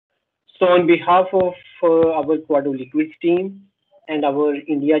So on behalf of our Quadro Liquids team and our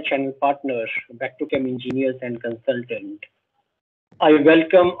India channel partner, Bactochem Engineers and Consultant, I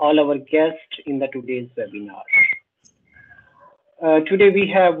welcome all our guests in the today's webinar. Today we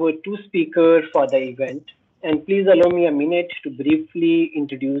have two speakers for the event, and please allow me a minute to briefly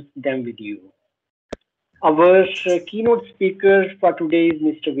introduce them with you. Our keynote speaker for today is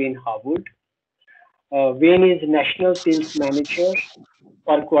Mr. Wayne Harwood. Wayne is National Sales Manager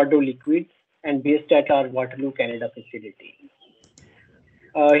for Quadro Liquids and based at our Waterloo, Canada facility.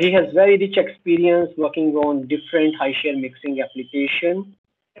 He has very rich experience working on different high shear mixing applications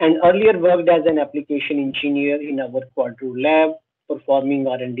and earlier worked as an application engineer in our Quadro lab, performing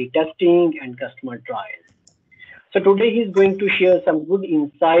R&D testing and customer trials. So today he's going to share some good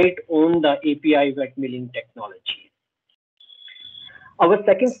insight on the API wet milling technology. Our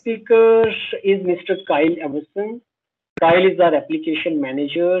second speaker is Mr. Kyle Everson. Kyle is our application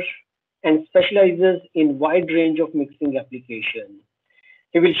manager and specializes in wide range of mixing applications.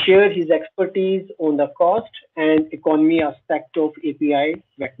 He will share his expertise on the cost and economy aspect of API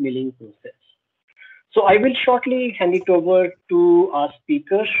wet milling process. So I will shortly hand it over to our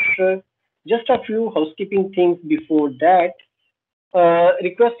speakers. Just a few housekeeping things before that.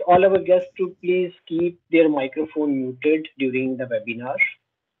 Request all our guests to please keep their microphone muted during the webinar.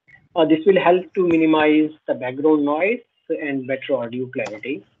 This will help to minimize the background noise and better audio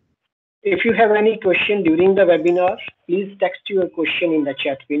clarity. If you have any question during the webinar, please text your question in the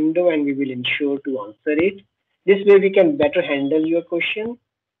chat window and we will ensure to answer it. This way we can better handle your question.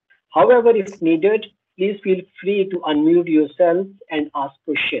 However, if needed, please feel free to unmute yourself and ask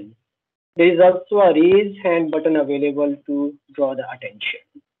questions. There is also a raise hand button available to draw the attention.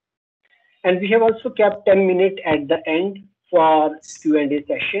 And we have also kept 10 minutes at the end for Q&A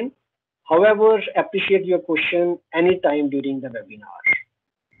session. However, appreciate your question anytime during the webinar.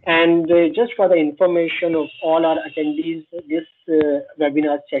 And just for the information of all our attendees, this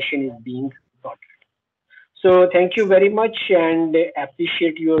webinar session is being recorded. So thank you very much and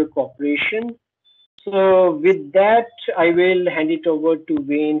appreciate your cooperation. So with that, I will hand it over to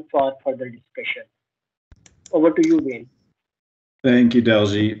Wayne for further discussion. Over to you, Wayne. Thank you,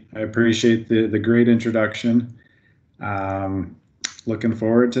 Delji. I appreciate the great introduction. Looking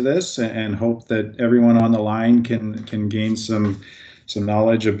forward to this and hope that everyone on the line can gain some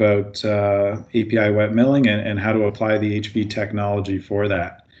knowledge about API wet milling and how to apply the HV technology for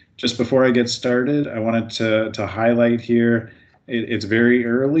that. Just before I get started, I wanted to highlight here, it's very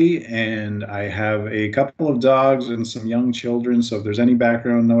early and I have a couple of dogs and some young children, so if there's any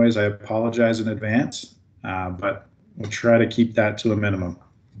background noise, I apologize in advance, but we'll try to keep that to a minimum.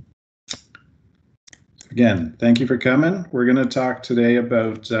 Again, thank you for coming. We're going to talk today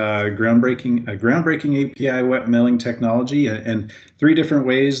about groundbreaking API wet milling technology and 3 different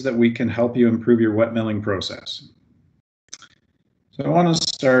ways that we can help you improve your wet milling process. So I want to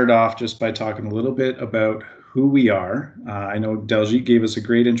start off just by talking a little bit about who we are. I know Delji gave us a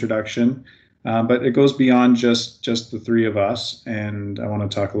great introduction, but it goes beyond just the 3 of us, and I want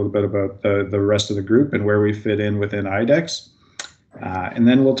to talk a little bit about the rest of the group and where we fit in within IDEX. And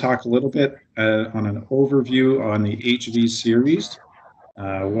then we'll talk a little bit on an overview on the HV series,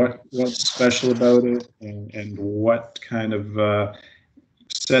 what's special about it and what kind of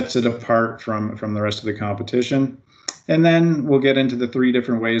sets it apart from the rest of the competition. And then we'll get into the 3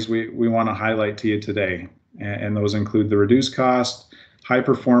 different ways we want to highlight to you today. And those include the reduced cost, high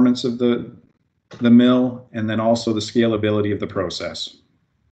performance of the mill, and then also the scalability of the process.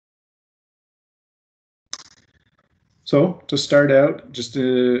 So to start out, just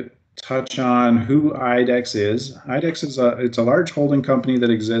to touch on who IDEX is. IDEX is a large holding company that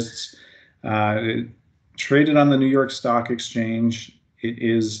exists, traded on the New York Stock Exchange. It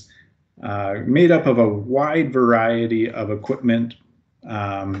is made up of a wide variety of equipment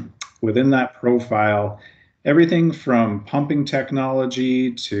within that profile. Everything from pumping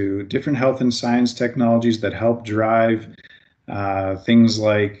technology to different health and science technologies that help drive things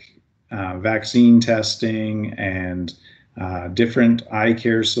like vaccine testing and different eye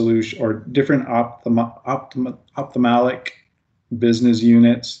care solutions or different ophthalmic business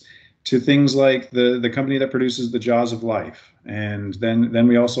units to things like the company that produces the jaws of life. And then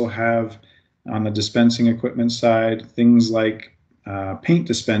we also have on the dispensing equipment side things like paint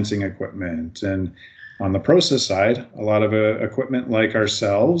dispensing equipment, and on the process side a lot of equipment like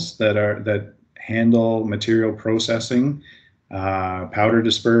ourselves that handle material processing, powder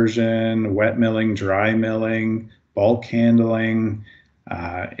dispersion, wet milling, dry milling, bulk handling,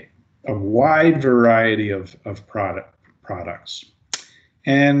 a wide variety of products.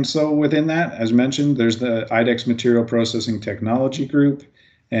 And so within that, as mentioned, there's the IDEX Material Processing Technology Group,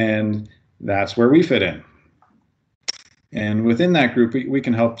 And that's where we fit in. And within that group, we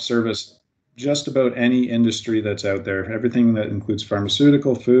can help service just about any industry that's out there, everything that includes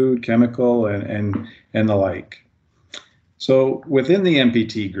pharmaceutical, food, chemical, and the like. So within the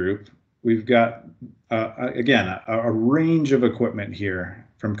MPT group, we've got, again, a range of equipment here,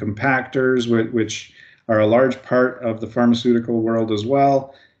 from compactors, which are a large part of the pharmaceutical world as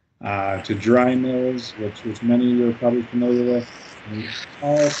well, to dry mills, which many of you are probably familiar with. And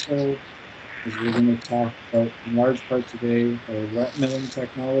also, as we're going to talk about in large part today, our wet milling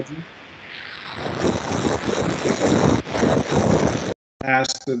technology.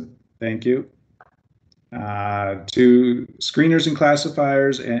 Acid, thank you. To screeners and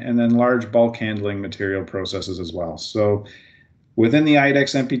classifiers, and then large bulk handling material processes as well. So within the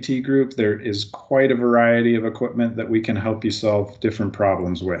IDEX MPT group, there is quite a variety of equipment that we can help you solve different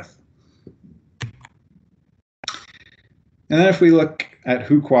problems with. And then if we look at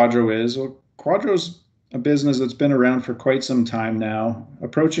who Quadro is, well, Quadro's a business that's been around for quite some time now,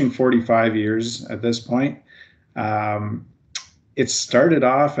 approaching 45 years at this point. It started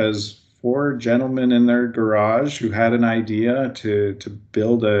off as 4 gentlemen in their garage who had an idea to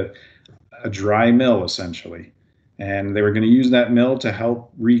build a dry mill, essentially. And they were going to use that mill to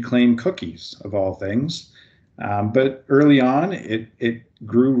help reclaim cookies, of all things. But early on, it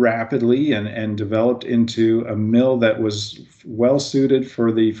grew rapidly and developed into a mill that was well suited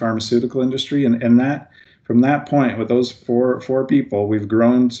for the pharmaceutical industry. And that, from that point, with those four people, we've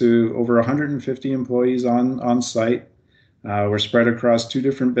grown to over 150 employees on site. We're spread across 2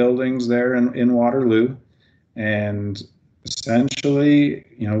 different buildings there in Waterloo. And essentially,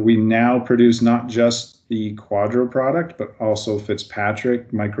 we now produce not just the Quadro product, but also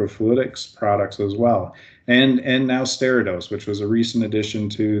Fitzpatrick microfluidics products as well. And now Steridos, which was a recent addition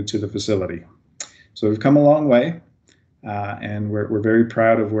to the facility. So we've come a long way, and we're very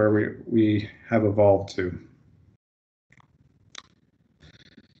proud of where we have evolved to.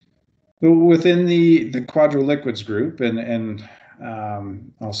 Within the Quadro Liquids group, and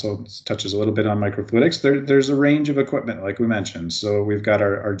also touches a little bit on microfluidics, there's a range of equipment, like we mentioned. So we've got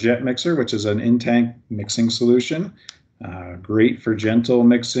our jet mixer, which is an in-tank mixing solution, great for gentle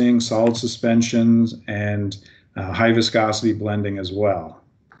mixing, solid suspensions, and high viscosity blending as well.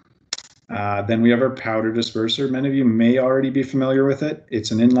 Then we have our powder disperser. Many of you may already be familiar with it.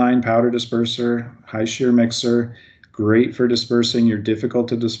 It's an inline powder disperser, high shear mixer, great for dispersing your difficult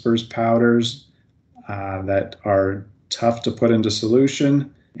to disperse powders that are tough to put into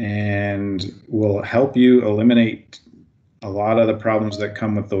solution, and will help you eliminate a lot of the problems that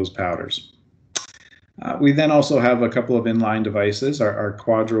come with those powders. We then also have a couple of inline devices, our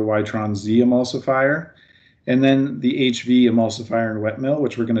Quadro Witron Z emulsifier, and then the HV emulsifier and wet mill,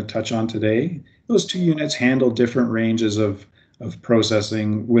 which we're going to touch on today. Those 2 units handle different ranges of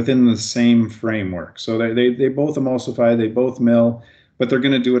processing within the same framework. So they both emulsify, they both mill, but they're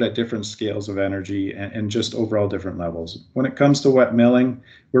going to do it at different scales of energy and just overall different levels. When it comes to wet milling,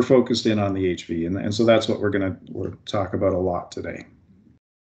 we're focused in on the HV, and so that's what we'll talk about a lot today.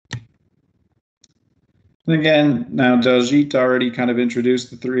 And again, now Daljit already kind of introduced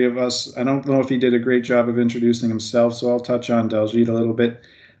the 3 of us. I don't know if he did a great job of introducing himself, so I'll touch on Daljit a little bit.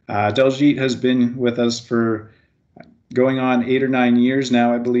 Daljit has been with us for going on 8 or 9 years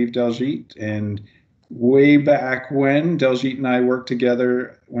now, I believe, Daljit. And way back when, Daljit and I worked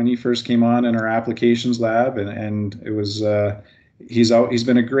together when he first came on in our applications lab, and it was he's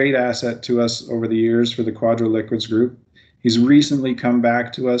been a great asset to us over the years for the Quadro Liquids group. He's recently come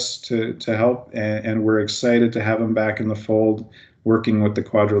back to us to help, and we're excited to have him back in the fold working with the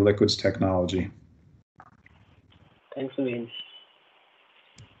Quadro Liquids technology. Thanks, Wayne.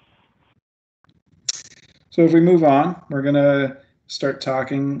 So if we move on, we're going to start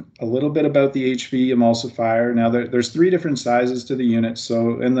talking a little bit about the HV emulsifier. Now, there's 3 different sizes to the unit.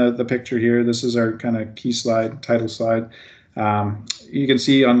 So in the picture here, this is our kind of key slide, title slide. You can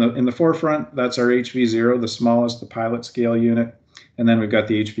see in the forefront, that's our HV0, the smallest, the pilot scale unit. And then we've got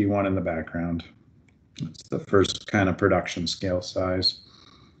the HV1 in the background. That's the first kind of production scale size.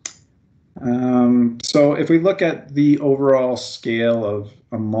 So if we look at the overall scale of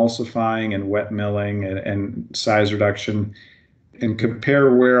emulsifying and wet milling and size reduction, and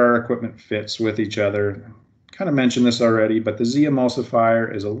compare where our equipment fits with each other, kind of mentioned this already, but the Z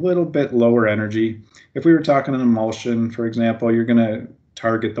emulsifier is a little bit lower energy. If we were talking an emulsion, for example, you're going to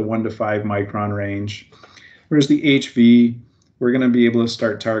target the 1 to 5 micron range, whereas the HV, we're going to be able to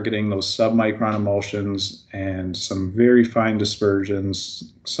start targeting those sub-micron emulsions and some very fine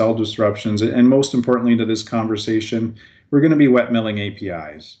dispersions, cell disruptions, and most importantly to this conversation, we're going to be wet milling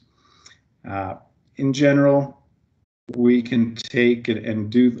APIs. In general, we can take and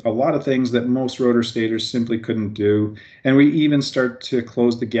do a lot of things that most rotor stators simply couldn't do. And we even start to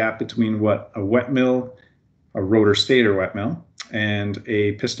close the gap between what a wet mill, a rotor stator wet mill, and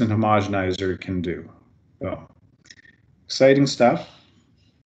a piston homogenizer can do. So, exciting stuff.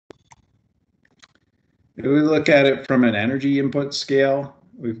 If we look at it from an energy input scale,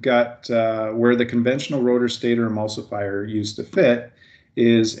 we've got where the conventional rotor stator emulsifier used to fit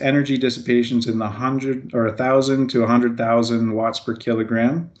is energy dissipations in the 100 or 1,000 to 100,000 watts per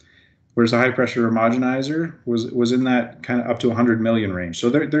kilogram, whereas the high pressure homogenizer was in that kind of up to 100 million range. So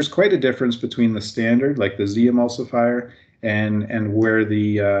there's quite a difference between the standard, like the Z emulsifier, and where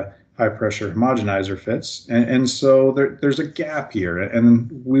the high pressure homogenizer fits. And so there's a gap here, and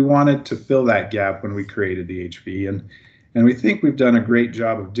we wanted to fill that gap when we created the HV, and we think we've done a great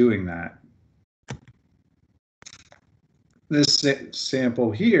job of doing that. This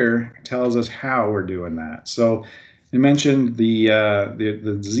sample here tells us how we're doing that. So I mentioned the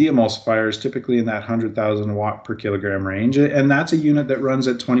Z emulsifier is typically in that 100,000 watt per kilogram range, and that's a unit that runs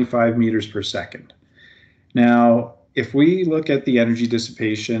at 25 meters per second. Now, if we look at the energy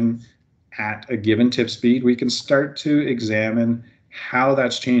dissipation at a given tip speed, we can start to examine how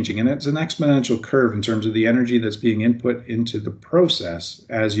that's changing. And it's an exponential curve in terms of the energy that's being input into the process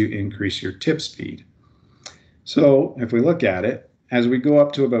as you increase your tip speed. So if we look at it, as we go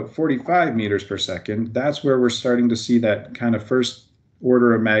up to about 45 meters per second, that's where we're starting to see that kind of first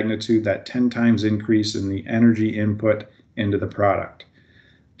order of magnitude, that 10 times increase in the energy input into the product.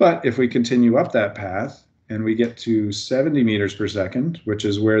 But if we continue up that path and we get to 70 meters per second, which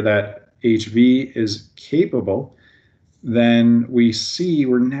is where that HV is capable, then we see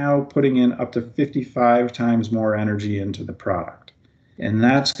we're now putting in up to 55 times more energy into the product. And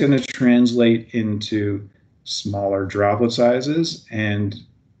that's going to translate into smaller droplet sizes and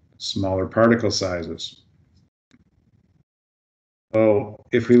smaller particle sizes. So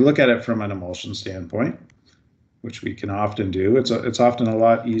if we look at it from an emulsion standpoint, which we can often do, it's often a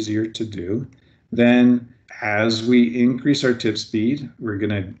lot easier to do, then as we increase our tip speed, we're going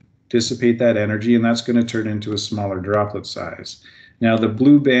to dissipate that energy, and that's going to turn into a smaller droplet size. Now, the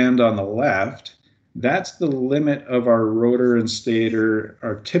blue band on the left, that's the limit of our rotor and stator,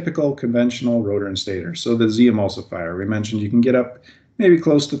 our typical conventional rotor and stator. So the Z emulsifier, we mentioned you can get up maybe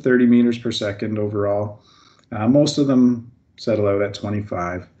close to 30 meters per second overall. Most of them settle out at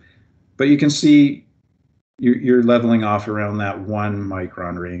 25. But you can see you're leveling off around that 1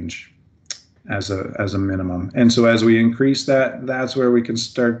 micron range as a minimum. And so as we increase that, that's where we can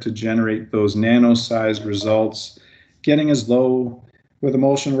start to generate those nano-sized results, getting as low. With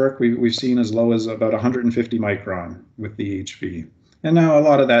emulsion work, we've seen as low as about 150 micron with the HV. And now a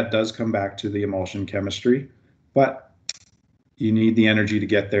lot of that does come back to the emulsion chemistry, but you need the energy to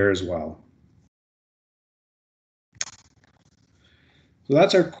get there as well. So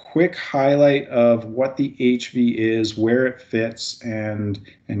that's our quick highlight of what the HV is, where it fits, and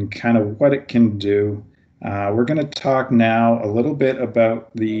kind of what it can do. We're going to talk now a little bit about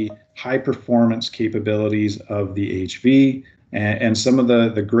the high performance capabilities of the HV, and some of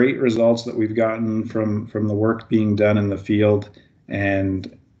the great results that we've gotten from the work being done in the field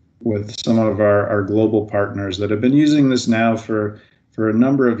and with some of our global partners that have been using this now for a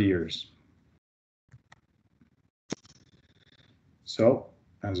number of years. So,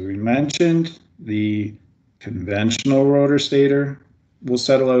 as we mentioned, the conventional rotor stator will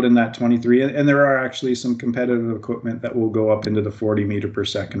settle out in that 23, and there are actually some competitive equipment that will go up into the 40 meter per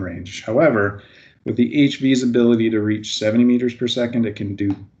second range. However, with the HV's ability to reach 70 meters per second, it can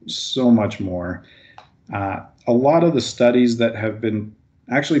do so much more. A lot of the studies that have been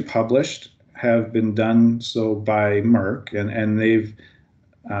actually published have been done so by Merck, and they've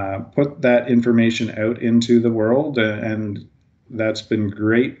put that information out into the world, and that's been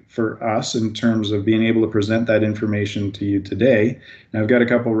great for us in terms of being able to present that information to you today. And I've got a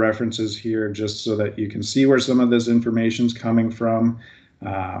couple references here just so that you can see where some of this information is coming from.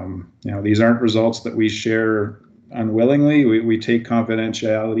 These aren't results that we share unwillingly. We take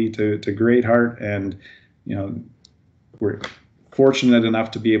confidentiality to great heart, and we're fortunate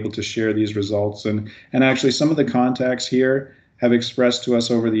enough to be able to share these results. And actually, some of the contacts here have expressed to us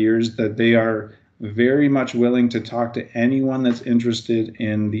over the years that they are very much willing to talk to anyone that's interested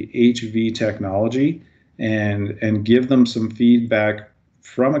in the HV technology and give them some feedback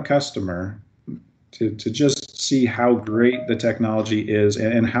from a customer to just see how great the technology is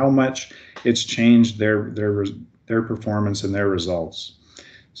and how much it's changed their performance and their results.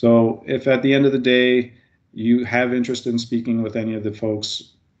 So if at the end of the day you have interest in speaking with any of the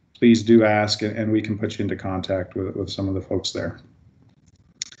folks, please do ask, and we can put you into contact with some of the folks there.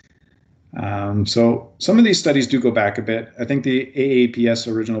 So some of these studies do go back a bit. I think the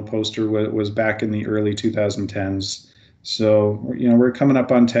AAPS original poster was back in the early 2010s. So, we're coming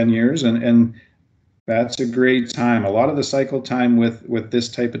up on 10 years, and that's a great time. A lot of the cycle time with this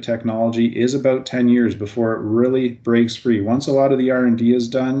type of technology is about 10 years before it really breaks free. Once a lot of the R&D is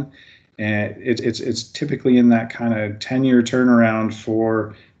done, and it's typically in that kind of 10-year turnaround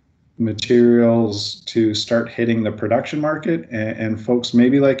for materials to start hitting the production market, and folks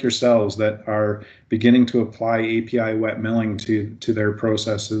maybe like yourselves that are beginning to apply API wet milling to their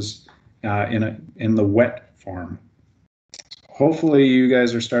processes in the wet form. Hopefully you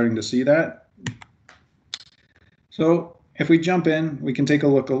guys are starting to see that. So if we jump in, we can take a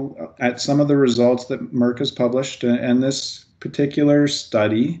look at some of the results that Merck has published. And this particular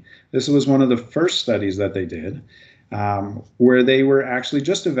study, this was one of the first studies that they did, where they were actually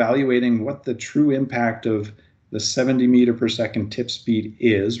just evaluating what the true impact of the 70 meter per second tip speed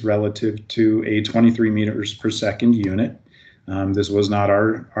is relative to a 23 meters per second unit. This was not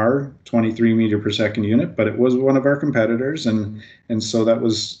our 23 meter per second unit, but it was one of our competitors, and so it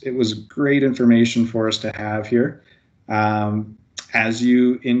was great information for us to have here. As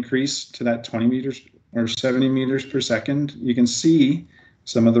you increase to that 20 meters or 70 meters per second, you can see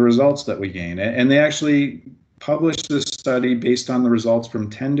some of the results that we gain, and they actually published this study based on the results from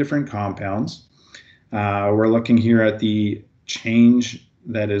 10 different compounds. We're looking here at the change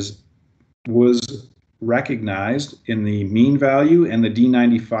that was recognized in the mean value and the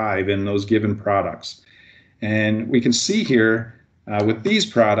D95 in those given products. And we can see here with these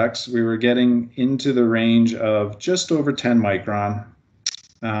products, we were getting into the range of just over 10 micron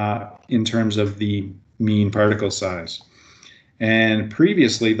in terms of the mean particle size. And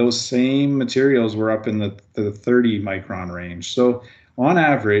previously, those same materials were up in the 30 micron range. So on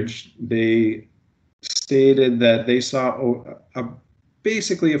average, they stated that they saw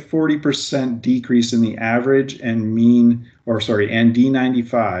basically a 40% decrease in the average and and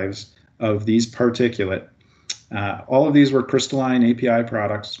D95s of these particulate. All of these were crystalline API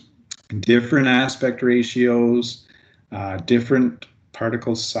products, different aspect ratios, different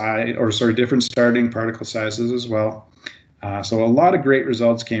particle size, different starting particle sizes as well. So a lot of great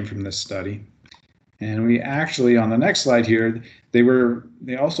results came from this study. And we actually, on the next slide here,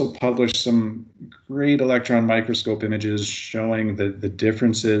 they also published some great electron microscope images showing the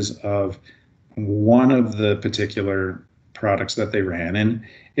differences of one of the particular products that they ran. And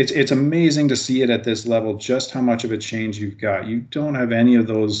it's amazing to see it at this level, just how much of a change you've got. You don't have any of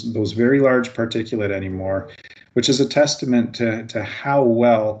those very large particulate anymore, which is a testament to how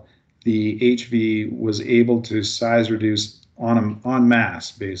well the HV was able to size reduce en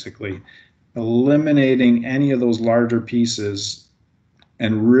masse, basically, eliminating any of those larger pieces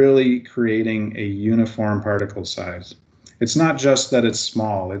and really creating a uniform particle size. It's not just that it's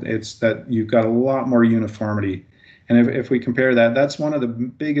small, it's that you've got a lot more uniformity. And if we compare that, that's one of the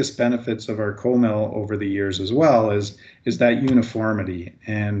biggest benefits of our co-mill over the years as well, is that uniformity.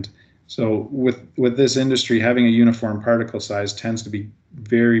 And so with this industry, having a uniform particle size tends to be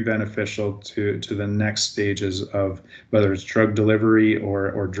very beneficial to the next stages of whether it's drug delivery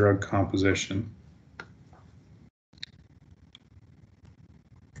or drug composition.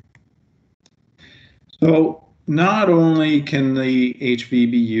 So not only can the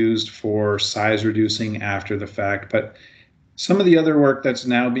HV be used for size reducing after the fact, but some of the other work that's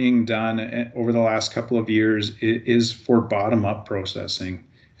now being done over the last couple of years is for bottom-up processing.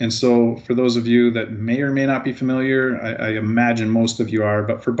 And so for those of you that may or may not be familiar, I imagine most of you are,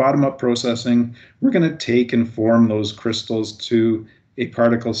 but for bottom-up processing, we're going to take and form those crystals to a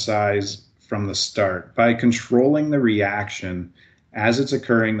particle size from the start by controlling the reaction as it's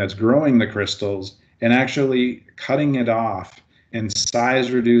occurring that's growing the crystals and actually cutting it off and size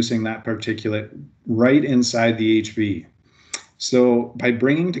reducing that particulate right inside the HV. So by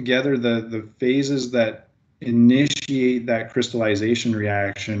bringing together the phases that initiate that crystallization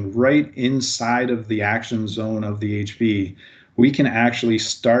reaction right inside of the action zone of the HV, we can actually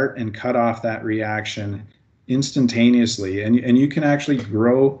start and cut off that reaction instantaneously. And you can actually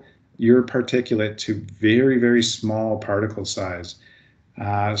grow your particulate to very, very small particle size.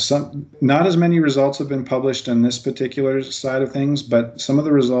 Not as many results have been published on this particular side of things, but some of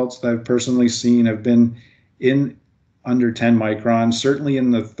the results that I've personally seen have been in under 10 microns, certainly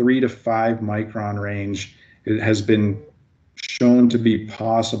in the 3 to 5 micron range. It has been shown to be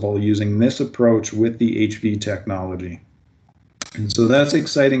possible using this approach with the HV technology. And so that's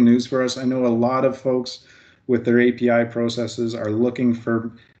exciting news for us. I know a lot of folks with their API processes are looking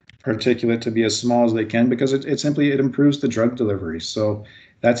for particulate to be as small as they can because it simply improves the drug delivery. So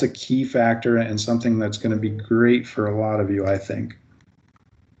that's a key factor and something that's going to be great for a lot of you, I think.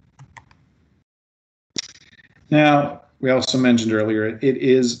 Now, we also mentioned earlier, it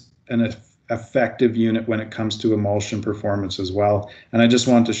is an effective unit when it comes to emulsion performance as well. And I just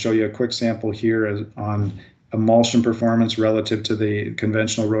wanted to show you a quick sample here on emulsion performance relative to the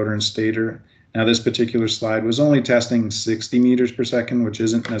conventional rotor and stator. Now, this particular slide was only testing 60 meters per second, which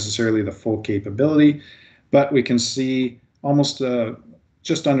isn't necessarily the full capability, but we can see almost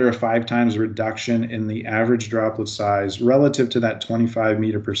just under a 5 times reduction in the average droplet size relative to that 25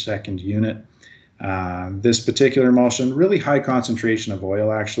 meter per second unit. This particular emulsion, really high concentration of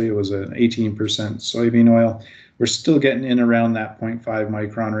oil, actually. It was an 18% soybean oil. We're still getting in around that 0.5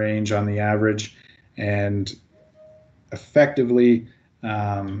 micron range on the average, and effectively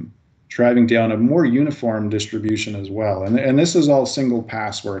driving down a more uniform distribution as well. And this is all single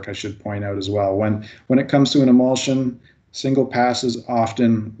pass work, I should point out as well. When it comes to an emulsion, single pass is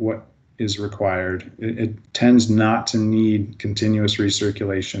often what is required. It tends not to need continuous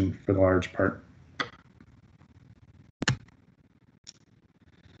recirculation for the large part.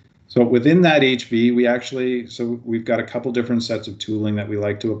 So within that HV, we've got a couple different sets of tooling that we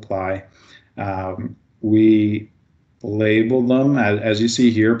like to apply. We label them, as you see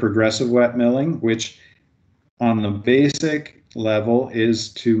here, progressive wet milling, which on the basic level is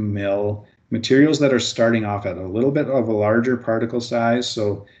to mill materials that are starting off at a little bit of a larger particle size.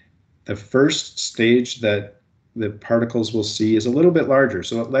 So the first stage that the particles will see is a little bit larger.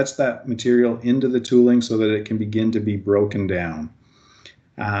 So it lets that material into the tooling so that it can begin to be broken down.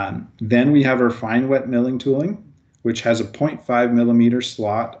 Then we have our fine wet milling tooling, which has a 0.5 millimeter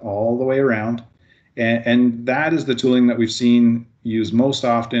slot all the way around. And that is the tooling that we've seen used most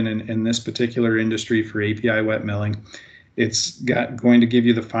often in this particular industry for API wet milling. It's going to give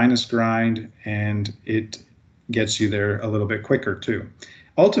you the finest grind, and it gets you there a little bit quicker too.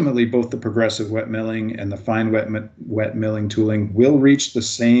 Ultimately, both the progressive wet milling and the fine wet milling tooling will reach the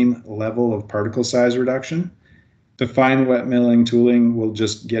same level of particle size reduction. The fine wet milling tooling will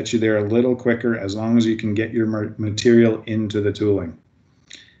just get you there a little quicker as long as you can get your material into the tooling.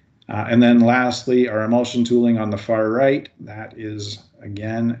 And then lastly, our emulsion tooling on the far right, that is,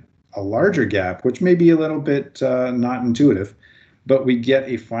 again, a larger gap, which may be a little bit not intuitive, but we get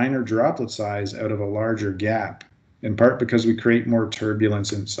a finer droplet size out of a larger gap, in part because we create more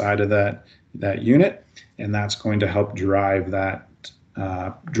turbulence inside of that unit, and that's going to help drive that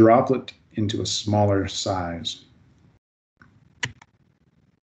droplet into a smaller size.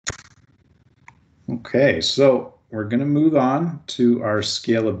 Okay, so we're going to move on to our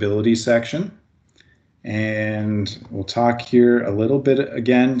scalability section, and we'll talk here a little bit.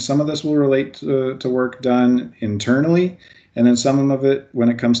 Again, some of this will relate to work done internally, and then some of it, when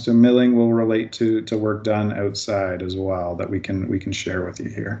it comes to milling, will relate to work done outside as well that we can share with you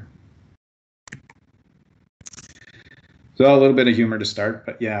here. So a little bit of humor to start,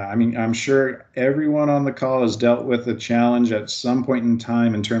 but yeah, I mean, I'm sure everyone on the call has dealt with a challenge at some point in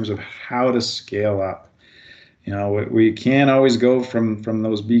time in terms of how to scale up. You know, we can't always go from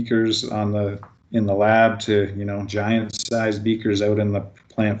those beakers in the lab to, you know, giant-sized beakers out in the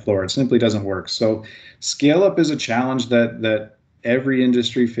plant floor. It simply doesn't work. So scale up is a challenge that every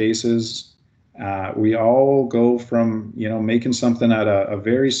industry faces. We all go from, you know, making something at a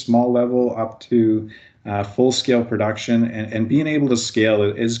very small level up to full-scale production, and being able to scale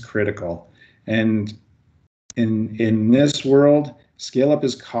is critical. And in this world, scale up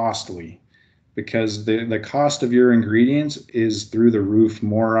is costly because the cost of your ingredients is through the roof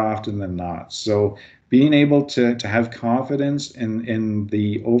more often than not. So being able to have confidence in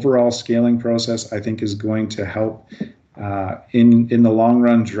the overall scaling process, I think, is going to help in the long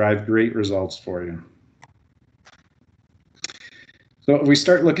run drive great results for you. So if we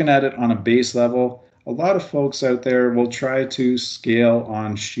start looking at it on a base level, a lot of folks out there will try to scale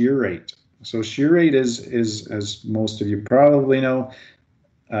on shear rate. So shear rate is, as most of you probably know,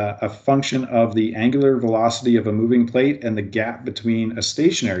 a function of the angular velocity of a moving plate and the gap between a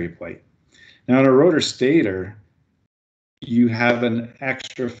stationary plate. Now, in a rotor-stator, you have an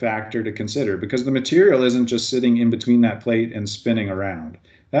extra factor to consider because the material isn't just sitting in between that plate and spinning around.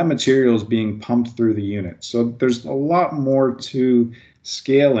 That material is being pumped through the unit. So there's a lot more to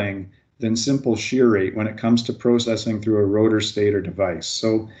scaling than simple shear rate when it comes to processing through a rotor-stator device.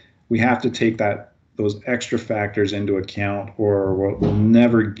 So we have to take those extra factors into account, or we'll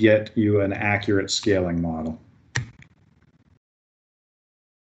never get you an accurate scaling model.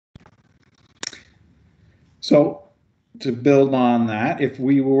 So to build on that, if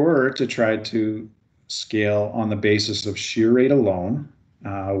we were to try to scale on the basis of shear rate alone,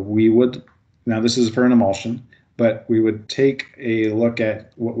 we would, now this is for an emulsion, but we would take a look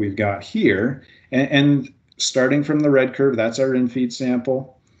at what we've got here, and starting from the red curve, that's our in-feed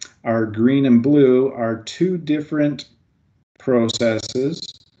sample. Our green and blue are two different processes,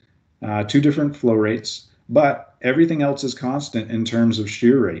 two different flow rates, but everything else is constant in terms of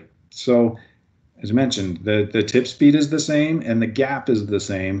shear rate. So as mentioned, the tip speed is the same and the gap is the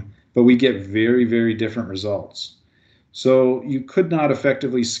same, but we get very, very different results. So you could not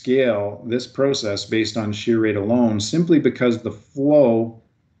effectively scale this process based on shear rate alone simply because the flow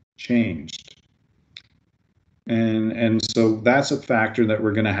changed. And so that's a factor that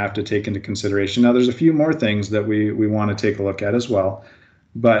we're going to have to take into consideration. Now, there's a few more things that we want to take a look at as well,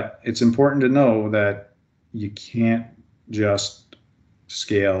 but it's important to know that you can't just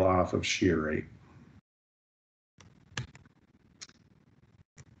scale off of shear rate.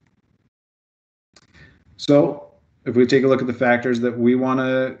 So if we take a look at the factors that we want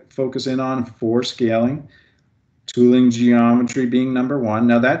to focus in on for scaling, tooling geometry being number one.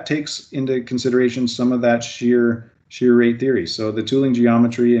 Now that takes into consideration some of that shear rate theory. So the tooling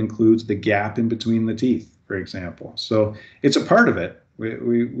geometry includes the gap in between the teeth, for example. So it's a part of it.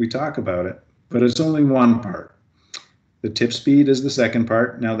 We talk about it, but it's only one part. The tip speed is the second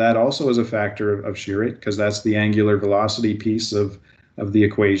part. Now that also is a factor of shear rate because that's the angular velocity piece of the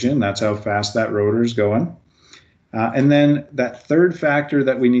equation. That's how fast that rotor is going. And then that third factor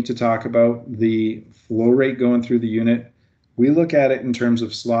that we need to talk about, the flow rate going through the unit, we look at it in terms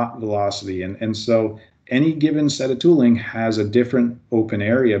of slot velocity. And so any given set of tooling has a different open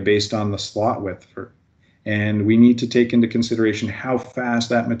area based on the slot width. And we need to take into consideration how fast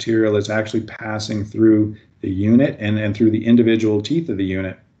that material is actually passing through the unit and through the individual teeth of the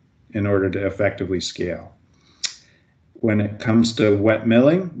unit in order to effectively scale. When it comes to wet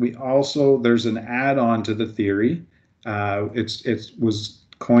milling, there's an add-on to the theory. It was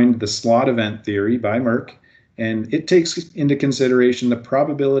coined the slot event theory by Merck, and it takes into consideration the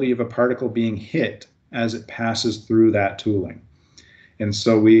probability of a particle being hit as it passes through that tooling. And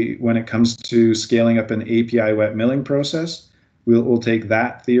so when it comes to scaling up an API wet milling process, we'll take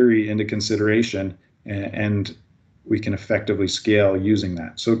that theory into consideration and we can effectively scale using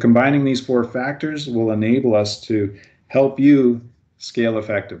that. So combining these four factors will enable us to help you scale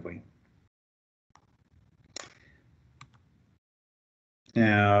effectively.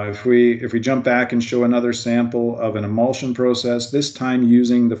 Now, if we jump back and show another sample of an emulsion process, this time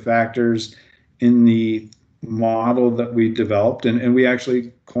using the factors in the model that we developed, and we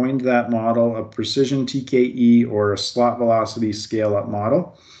actually coined that model a precision TKE or a slot velocity scale-up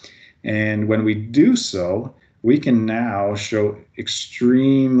model. And when we do so, we can now show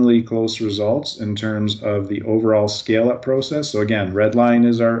extremely close results in terms of the overall scale-up process. So again, red line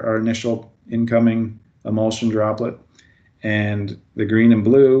is our initial incoming emulsion droplet, and the green and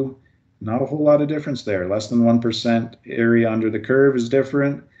blue, not a whole lot of difference there. Less than 1% area under the curve is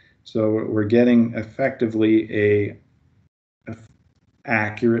different. So we're getting effectively a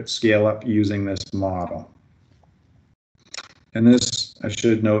accurate scale-up using this model. And this, I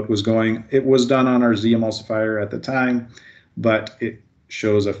should note, it was done on our Z emulsifier at the time, but it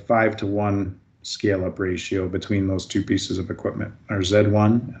shows a 5-to-1 scale-up ratio between those two pieces of equipment, our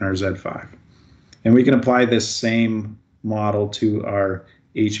Z1 and our Z5. And we can apply this same model to our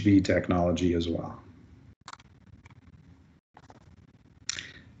HV technology as well.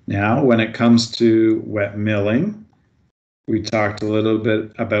 Now, when it comes to wet milling, we talked a little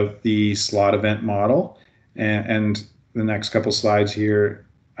bit about the slot event model, and the next couple slides here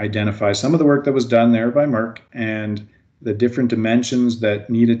identify some of the work that was done there by Merck and the different dimensions that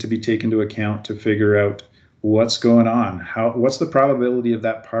needed to be taken into account to figure out what's going on, what's the probability of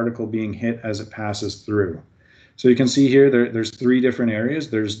that particle being hit as it passes through. So you can see here there's three different areas.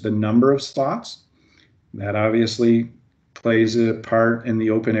 There's the number of slots. That obviously plays a part in the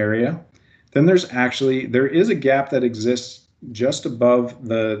open area. Then there is a gap that exists just above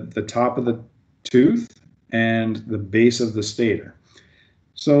the top of the tooth and the base of the stator.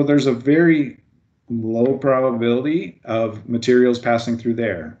 So there's a very low probability of materials passing through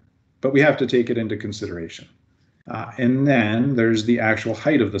there, but we have to take it into consideration. And then there's the actual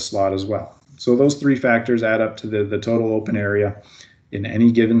height of the slot as well. So those three factors add up to the total open area in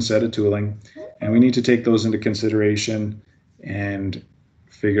any given set of tooling, and we need to take those into consideration and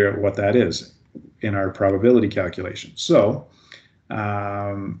figure out what that is in our probability calculation. So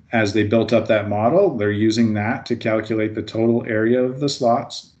as they built up that model, they're using that to calculate the total area of the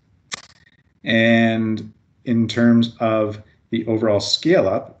slots. And in terms of the overall scale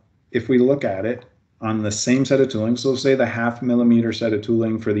up, if we look at it on the same set of tooling, so say the 0.5 millimeter set of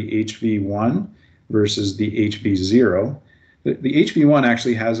tooling for the HV1 versus the HV0, the HV1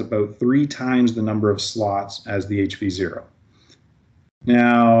 actually has about 3 times the number of slots as the HV0.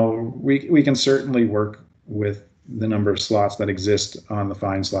 Now, we can certainly work with the number of slots that exist on the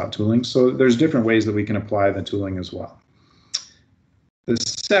fine slot tooling. So there's different ways that we can apply the tooling as well. The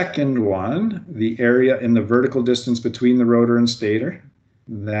second one, the area in the vertical distance between the rotor and stator,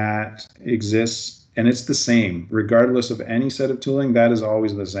 that exists, and it's the same regardless of any set of tooling. That is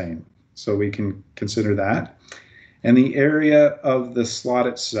always the same, so we can consider that. And the area of the slot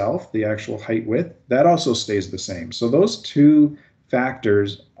itself, the actual height width, that also stays the same. So those two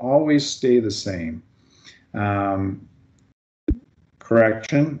factors always stay the same.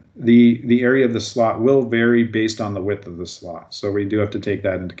 Correction, the area of the slot will vary based on the width of the slot. So we do have to take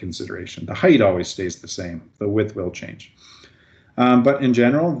that into consideration. The height always stays the same. The width will change. But in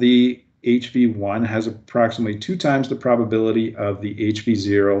general, the HV1 has approximately 2 times the probability of the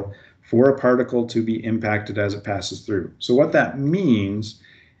HV0 for a particle to be impacted as it passes through. So what that means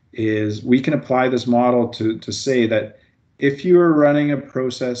is we can apply this model to say that if you are running a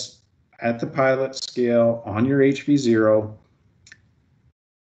process at the pilot scale on your HV0,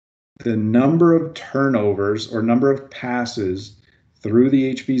 the number of turnovers or number of passes through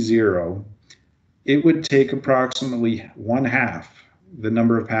the HV0, it would take approximately 1/2 the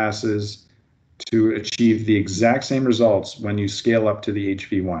number of passes to achieve the exact same results when you scale up to the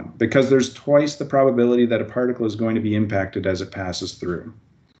HV1, because there's twice the probability that a particle is going to be impacted as it passes through.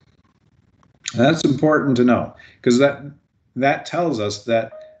 And that's important to know, because that tells us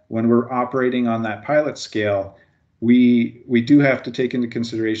that when we're operating on that pilot scale, we do have to take into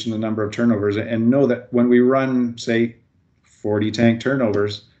consideration the number of turnovers and know that when we run, say, 40 tank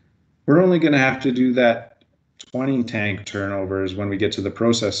turnovers, we're only going to have to do that 20 tank turnovers when we get to the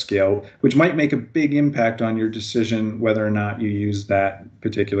process scale, which might make a big impact on your decision whether or not you use that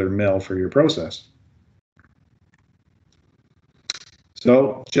particular mill for your process.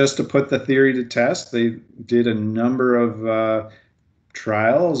 So just to put the theory to test, they did a number of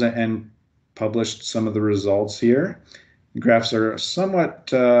trials and published some of the results here. The graphs are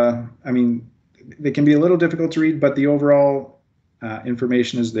somewhat, I mean, they can be a little difficult to read, but the overall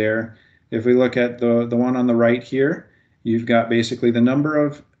information is there. If we look at the one on the right here, you've got basically the number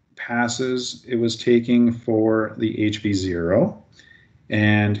of passes it was taking for the HV0.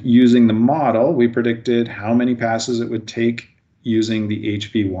 And using the model, we predicted how many passes it would take using the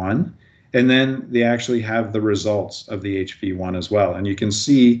HV1. And then they actually have the results of the HV1 as well. And you can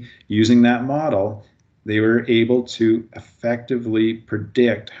see, using that model, they were able to effectively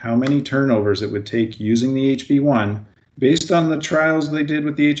predict how many turnovers it would take using the HV1 based on the trials they did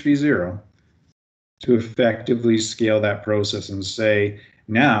with the HV0 to effectively scale that process and say,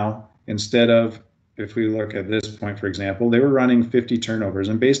 now, instead of, if we look at this point, for example, they were running 50 turnovers.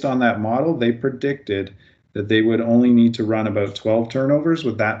 And based on that model, they predicted that they would only need to run about 12 turnovers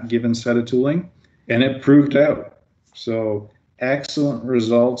with that given set of tooling, and it proved out. So excellent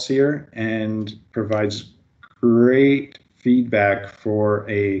results here, and provides great feedback for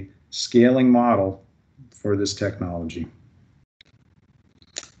a scaling model for this technology.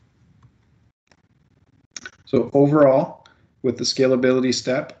 So overall, with the scalability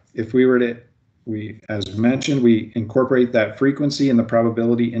step, if we were to, as mentioned, we incorporate that frequency and the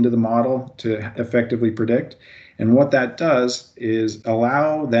probability into the model to effectively predict. And what that does is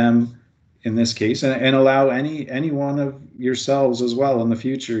allow them, in this case, and allow any one of yourselves as well in the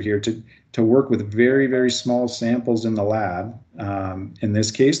future here to work with very, very small samples in the lab. In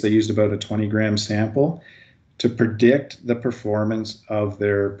this case, they used about a 20-gram sample to predict the performance of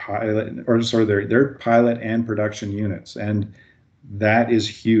their pilot, or sorry, their pilot and production units. And that is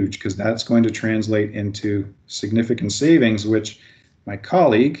huge, because that's going to translate into significant savings, which my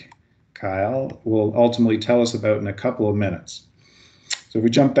colleague, Kyle, will ultimately tell us about in a couple of minutes. So if we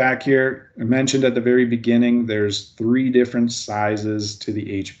jump back here, I mentioned at the very beginning, there's 3 different sizes to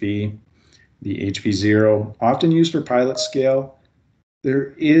the HV. The HV0, often used for pilot scale.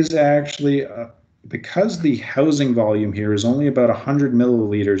 There is actually, because the housing volume here is only about 100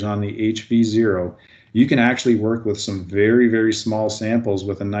 milliliters on the HV0, you can actually work with some very, very small samples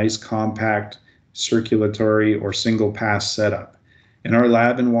with a nice compact circulatory or single pass setup. In our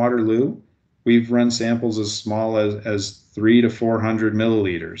lab in Waterloo, we've run samples as small as 300 to 400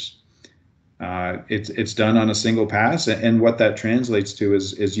 milliliters. It's done on a single pass, and what that translates to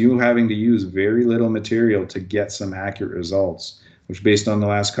is you having to use very little material to get some accurate results, which, based on the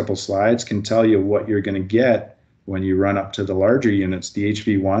last couple slides, can tell you what you're going to get when you run up to the larger units, the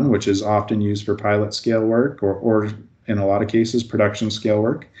HV1, which is often used for pilot scale work, or in a lot of cases, production scale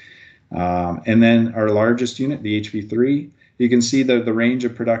work. And then our largest unit, the HV3, you can see the range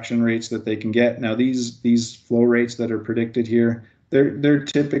of production rates that they can get. Now, these flow rates that are predicted here, they're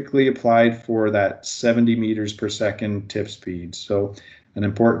typically applied for that 70 meters per second tip speed. So An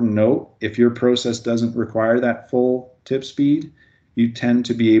important note, if your process doesn't require that full tip speed, you tend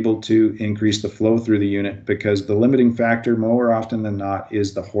to be able to increase the flow through the unit, because the limiting factor more often than not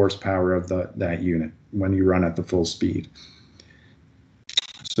is the horsepower of that unit when you run at the full speed.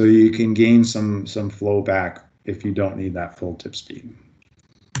 So you can gain some flow back if you don't need that full tip speed.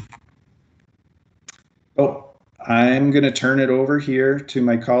 Oh, I'm going to turn it over here to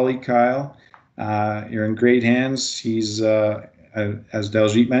my colleague Kyle. You're in great hands. He's, as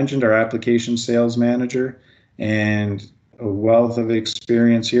Daljeet mentioned, our application sales manager, and a wealth of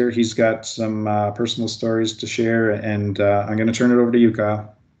experience here. He's got some personal stories to share, and I'm going to turn it over to you,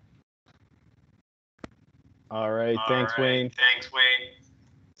 Kyle. All right, thanks, Wayne.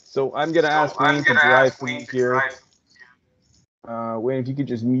 So I'm going to ask Wayne to drive for me here. Wayne, if you could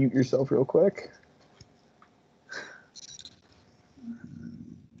just mute yourself real quick.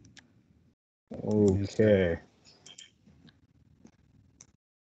 Okay.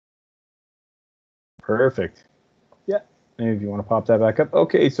 Perfect. Yeah. Maybe if you want to pop that back up.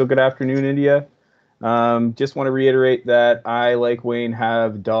 Okay, so good afternoon, India. Just want to reiterate that I, like Wayne,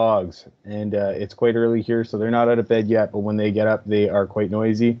 have dogs, and it's quite early here, so they're not out of bed yet, but when they get up, they are quite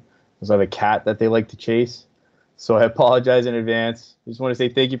noisy. I have a cat that they like to chase, so I apologize in advance. Just want to say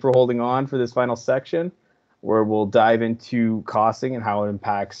thank you for holding on for this final section, where we'll dive into costing and how it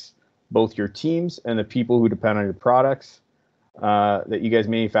impacts both your teams and the people who depend on your products that you guys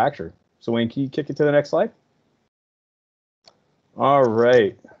manufacture. So Wayne, can you kick it to the next slide? All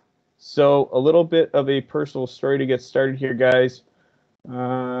right. So a little bit of a personal story to get started here, guys.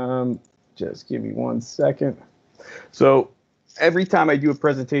 Just give me 1 second. So every time I do a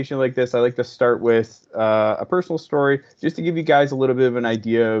presentation like this, I like to start with a personal story, just to give you guys a little bit of an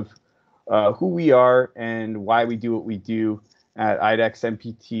idea of who we are and why we do what we do at IDEX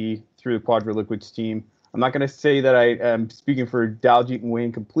MPT through the Quadro Liquids team. I'm not going to say that I am speaking for Daljeet and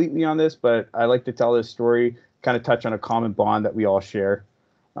Wayne completely on this, but I like to tell this story, kind of touch on a common bond that we all share.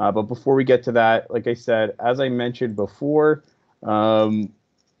 But before we get to that, like I said, as I mentioned before,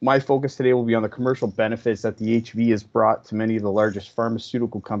 my focus today will be on the commercial benefits that the HV has brought to many of the largest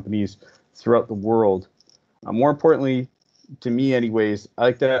pharmaceutical companies throughout the world. More importantly, to me anyways, I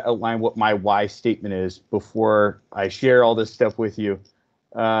like to outline what my why statement is before I share all this stuff with you.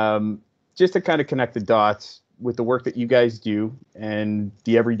 Just to kind of connect the dots with the work that you guys do and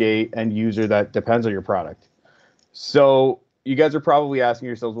the everyday end user that depends on your product. So you guys are probably asking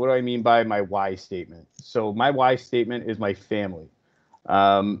yourselves, what do I mean by my why statement? So my why statement is my family.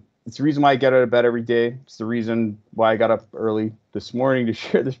 It's the reason why I get out of bed every day. It's the reason why I got up early this morning to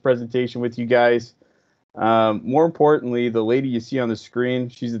share this presentation with you guys. More importantly, the lady you see on the screen,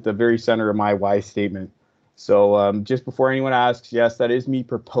 she's at the very center of my why statement. So just before anyone asks, yes, that is me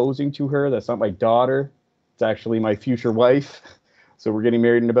proposing to her. That's not my daughter. It's actually my future wife. So we're getting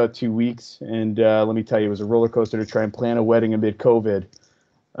married in about 2 weeks. And let me tell you, it was a roller coaster to try and plan a wedding amid COVID.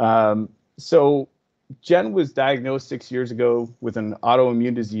 So Jen was diagnosed 6 years ago with an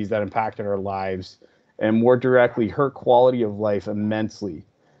autoimmune disease that impacted our lives, and more directly, her quality of life immensely.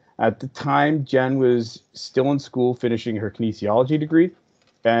 At the time, Jen was still in school finishing her kinesiology degree,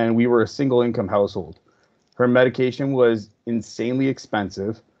 and we were a single income household. Her medication was insanely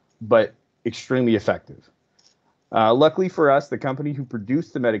expensive, but extremely effective. Luckily for us, the company who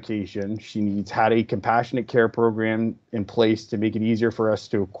produced the medication she needs had a compassionate care program in place to make it easier for us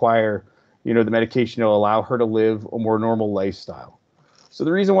to acquire, the medication to allow her to live a more normal lifestyle. So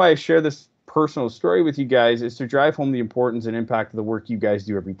the reason why I share this personal story with you guys is to drive home the importance and impact of the work you guys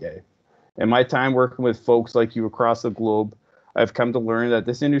do every day. In my time working with folks like you across the globe, I've come to learn that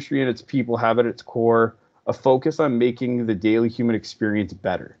this industry and its people have at its core a focus on making the daily human experience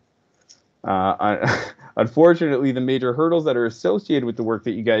better. Unfortunately, the major hurdles that are associated with the work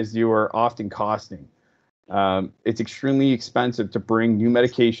that you guys do are often costing. It's extremely expensive to bring new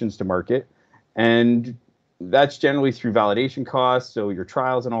medications to market, and that's generally through validation costs, so your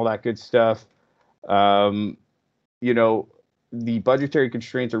trials and all that good stuff. The budgetary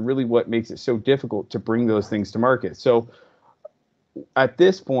constraints are really what makes it so difficult to bring those things to market. So at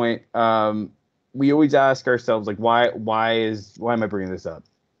this point, we always ask ourselves, like, why am I bringing this up?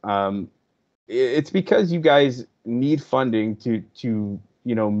 It's because you guys need funding to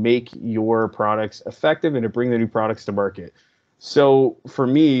make your products effective and to bring the new products to market. So for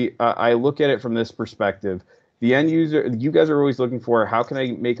me, I look at it from this perspective. The end user, you guys are always looking for, how can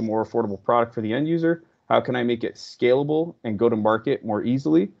I make a more affordable product for the end user? How can I make it scalable and go to market more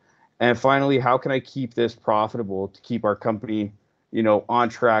easily? And finally, how can I keep this profitable to keep our company, on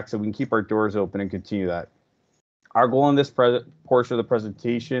track so we can keep our doors open and continue that? Our goal in this portion of the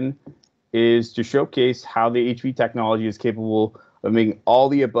presentation is to showcase how the HV technology is capable but making all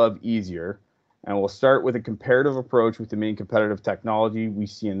the above easier. And we'll start with a comparative approach with the main competitive technology we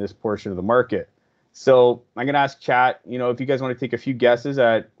see in this portion of the market. So I'm going to ask chat, if you guys want to take a few guesses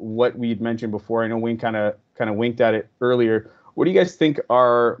at what we'd mentioned before. I know Wayne kind of winked at it earlier. What do you guys think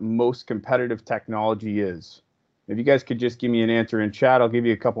our most competitive technology is? If you guys could just give me an answer in chat, I'll give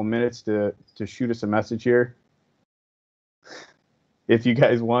you a couple minutes to shoot us a message here. If you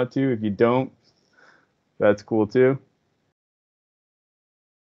guys want to. If you don't, that's cool too.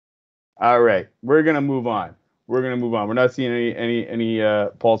 All right, we're going to move on. We're not seeing any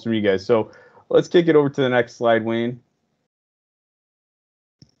pulse from you guys. So let's kick it over to the next slide, Wayne.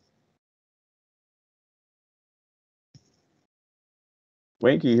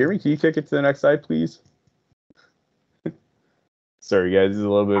 Wayne, can you hear me? Can you kick it to the next slide, please? Sorry, guys. This is a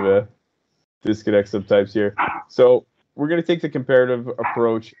little bit of a disconnect sometimes here. So we're going to take the comparative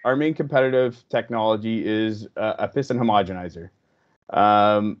approach. Our main competitive technology is a piston homogenizer.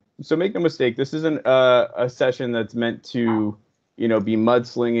 So make no mistake, this isn't a session that's meant to, be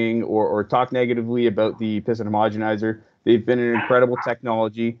mudslinging or talk negatively about the piston homogenizer. They've been an incredible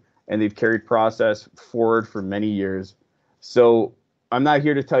technology, and they've carried process forward for many years. So I'm not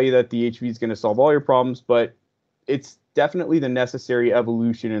here to tell you that the HV is going to solve all your problems, but it's definitely the necessary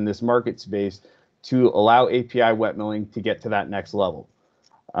evolution in this market space to allow API wet milling to get to that next level.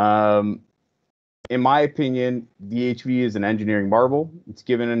 In my opinion, the HV is an engineering marvel. It's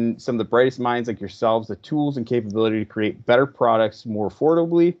given some of the brightest minds like yourselves the tools and capability to create better products more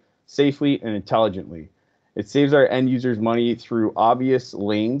affordably, safely, and intelligently. It saves our end users money through obvious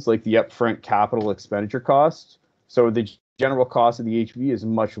lanes like the upfront capital expenditure costs. So the general cost of the HV is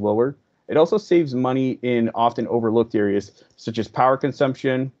much lower. It also saves money in often overlooked areas such as power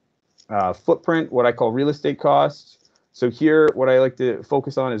consumption, footprint, what I call real estate costs. So here, what I like to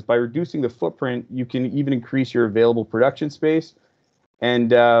focus on is by reducing the footprint, you can even increase your available production space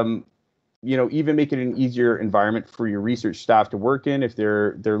and, even make it an easier environment for your research staff to work in if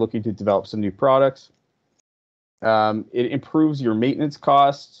they're looking to develop some new products. It improves your maintenance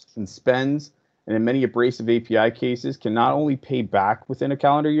costs and spends, and in many abrasive API cases can not only pay back within a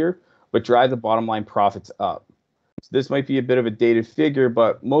calendar year, but drive the bottom line profits up. So this might be a bit of a dated figure,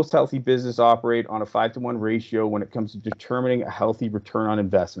 but most healthy businesses operate on a 5-to-1 ratio when it comes to determining a healthy return on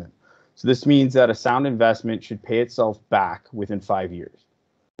investment. So this means that a sound investment should pay itself back within 5 years.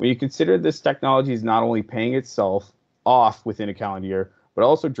 When you consider this technology is not only paying itself off within a calendar year, but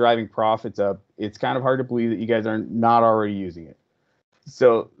also driving profits up, it's kind of hard to believe that you guys are not already using it.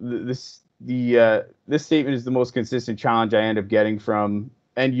 So this statement is the most consistent challenge I end up getting from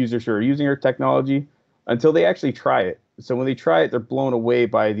end users who are using our technology until they actually try it. So when they try it, they're blown away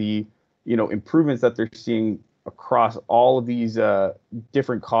by the improvements that they're seeing across all of these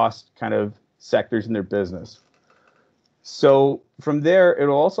different cost kind of sectors in their business. So from there,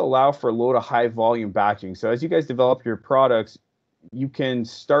 it'll also allow for low to high volume batching. So as you guys develop your products, you can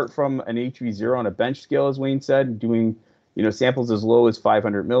start from an HV0 on a bench scale, as Wayne said, doing samples as low as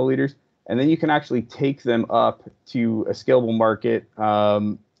 500 milliliters, and then you can actually take them up to a scalable market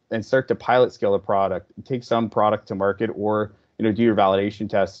and start to pilot scale a product, take some product to market, or do your validation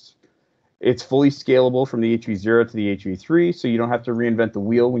tests. It's fully scalable from the HV0 to the HV3, so you don't have to reinvent the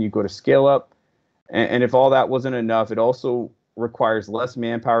wheel when you go to scale up. And if all that wasn't enough, it also requires less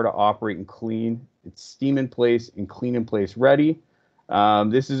manpower to operate and clean. It's steam in place and clean in place ready.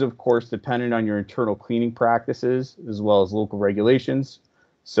 This is, of course, dependent on your internal cleaning practices as well as local regulations.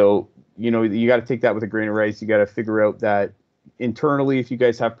 So, you got to take that with a grain of rice. You got to figure out that internally, if you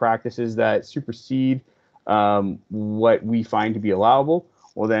guys have practices that supersede what we find to be allowable,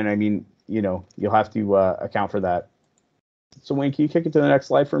 well, then, you'll have to account for that. So, Wayne, can you kick it to the next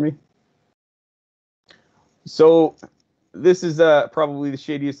slide for me? So this is probably the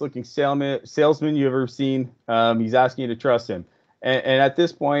shadiest looking salesman you've ever seen. He's asking you to trust him. And at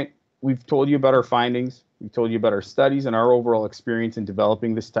this point, we've told you about our findings. We've told you about our studies and our overall experience in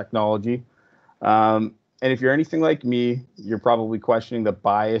developing this technology. And if you're anything like me, you're probably questioning the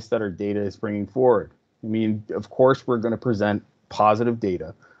bias that our data is bringing forward. Of course, we're going to present positive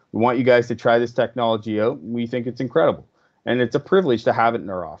data. We want you guys to try this technology out. We think it's incredible. And it's a privilege to have it in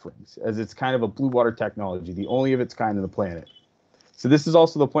our offerings, as it's kind of a blue water technology, the only of its kind on the planet. So this is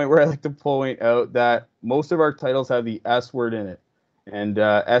also the point where I like to point out that most of our titles have the S word in it. And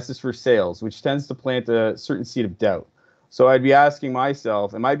S is for sales, which tends to plant a certain seed of doubt. So I'd be asking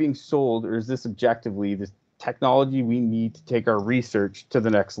myself, am I being sold, or is this objectively the technology we need to take our research to the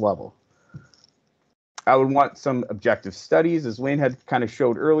next level? I would want some objective studies, as Wayne had kind of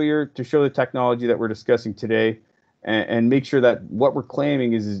showed earlier, to show the technology that we're discussing today and make sure that what we're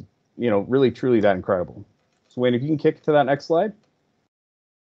claiming is really, truly that incredible. So Wayne, if you can kick to that next slide.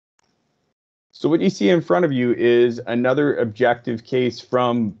 So what you see in front of you is another objective case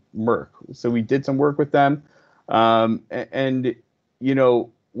from Merck. So we did some work with them, and you know,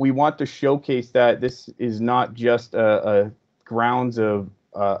 we want to showcase that this is not just a grounds of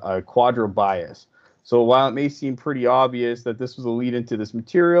a Quadro bias. So while it may seem pretty obvious that this was a lead into this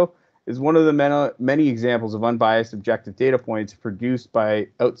material, is one of the many examples of unbiased objective data points produced by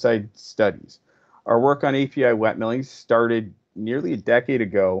outside studies. Our work on API wet milling started nearly a decade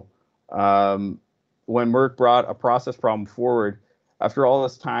ago, when Merck brought a process problem forward. After all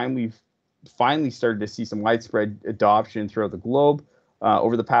this time, we've finally started to see some widespread adoption throughout the globe.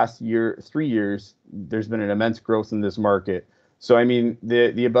 Over the past 3 years, there's been an immense growth in this market. So, I mean,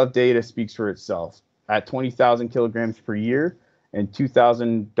 the above data speaks for itself. At 20,000 kilograms per year and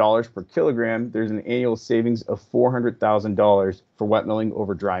 $2,000 per kilogram, there's an annual savings of $400,000 for wet milling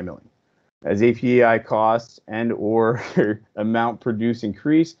over dry milling. As API costs and or amount produced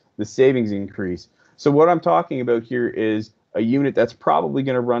increase, the savings increase. So what I'm talking about here is a unit that's probably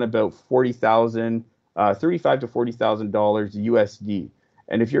going to run about $35,000 to $40,000 USD.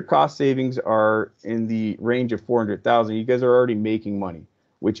 And if your cost savings are in the range of $400,000, you guys are already making money,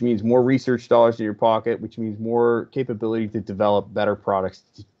 which means more research dollars in your pocket, which means more capability to develop better products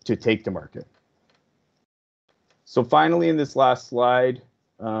to take to market. So finally, in this last slide,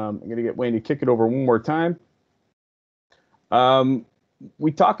 I'm going to get Wayne to kick it over one more time.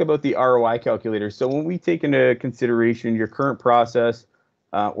 We talk about the ROI calculator. So when we take into consideration your current process,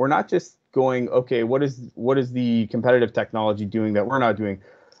 we're not just going, okay, what is the competitive technology doing that we're not doing?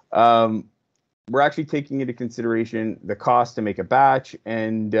 We're actually taking into consideration the cost to make a batch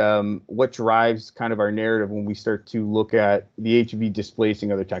and what drives kind of our narrative when we start to look at the HV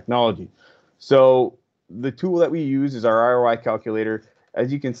displacing other technology. So the tool that we use is our ROI calculator. As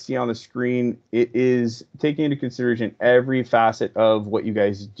you can see on the screen, it is taking into consideration every facet of what you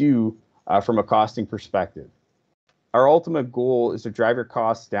guys do from a costing perspective. Our ultimate goal is to drive your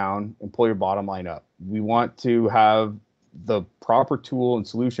costs down and pull your bottom line up. We want to have the proper tool and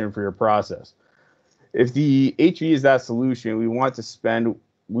solution for your process. If the HV is that solution, we want you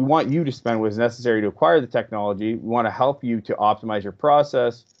to spend what is necessary to acquire the technology. We want to help you to optimize your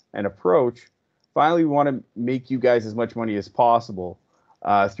process and approach. Finally, we want to make you guys as much money as possible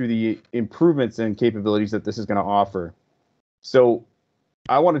through the improvements and capabilities that this is going to offer. So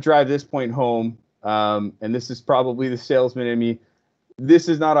I want to drive this point home, and this is probably the salesman in me. This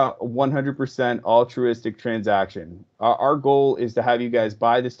is not a 100% altruistic transaction. Our goal is to have you guys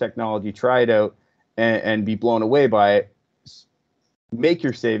buy this technology, try it out, and be blown away by it. Make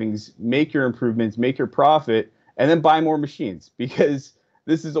your savings, make your improvements, make your profit, and then buy more machines, because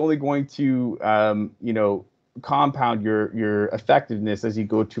this is only going to, compound your effectiveness as you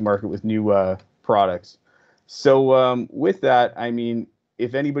go to market with new products. So with that, I mean,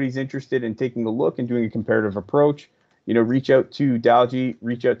 if anybody's interested in taking a look and doing a comparative approach, reach out to Dalgy,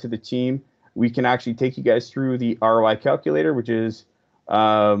 reach out to the team. We can actually take you guys through the ROI calculator, which is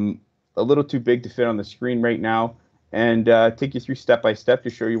a little too big to fit on the screen right now, and take you through step by step to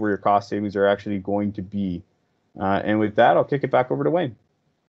show you where your cost savings are actually going to be. And with that, I'll kick it back over to Wayne.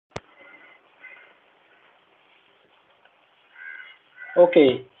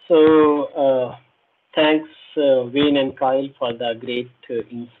 Okay, so thanks Wayne and Kyle for the great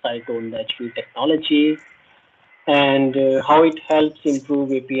insight on the HV technology and how it helps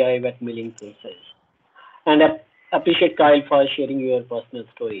improve API wet milling process. And I appreciate Kyle for sharing your personal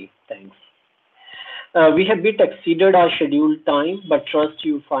story. Thanks. We have bit exceeded our scheduled time, but trust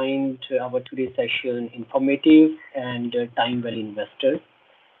you find our today's session informative and time well invested.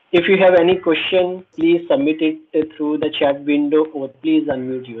 If you have any question, please submit it through the chat window, or please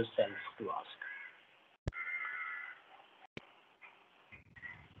unmute yourself to ask.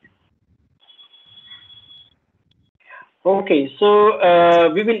 Okay,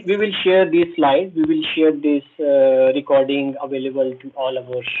 so we will share this slide. We will share this recording available to all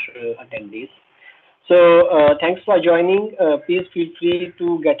our attendees. So thanks for joining. Please feel free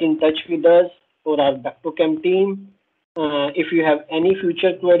to get in touch with us or our Bactochem team. If you have any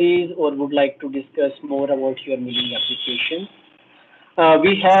future queries or would like to discuss more about your milling application.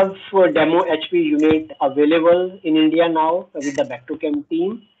 We have a demo HV unit available in India now with the Bactochem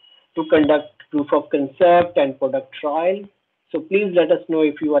team to conduct proof of concept and product trial. So please let us know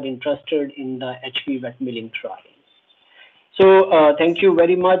if you are interested in the HV wet milling trial. So thank you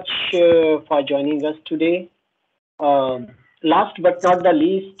very much for joining us today. Last but not the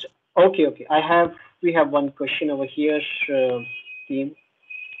least, okay. We have one question over here, team.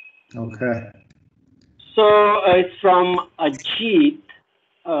 Okay. So it's from Ajit.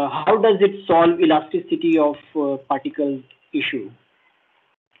 How does it solve elasticity of particle issue?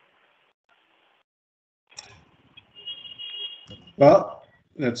 Well,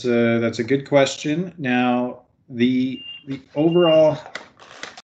 that's a good question. Now, the overall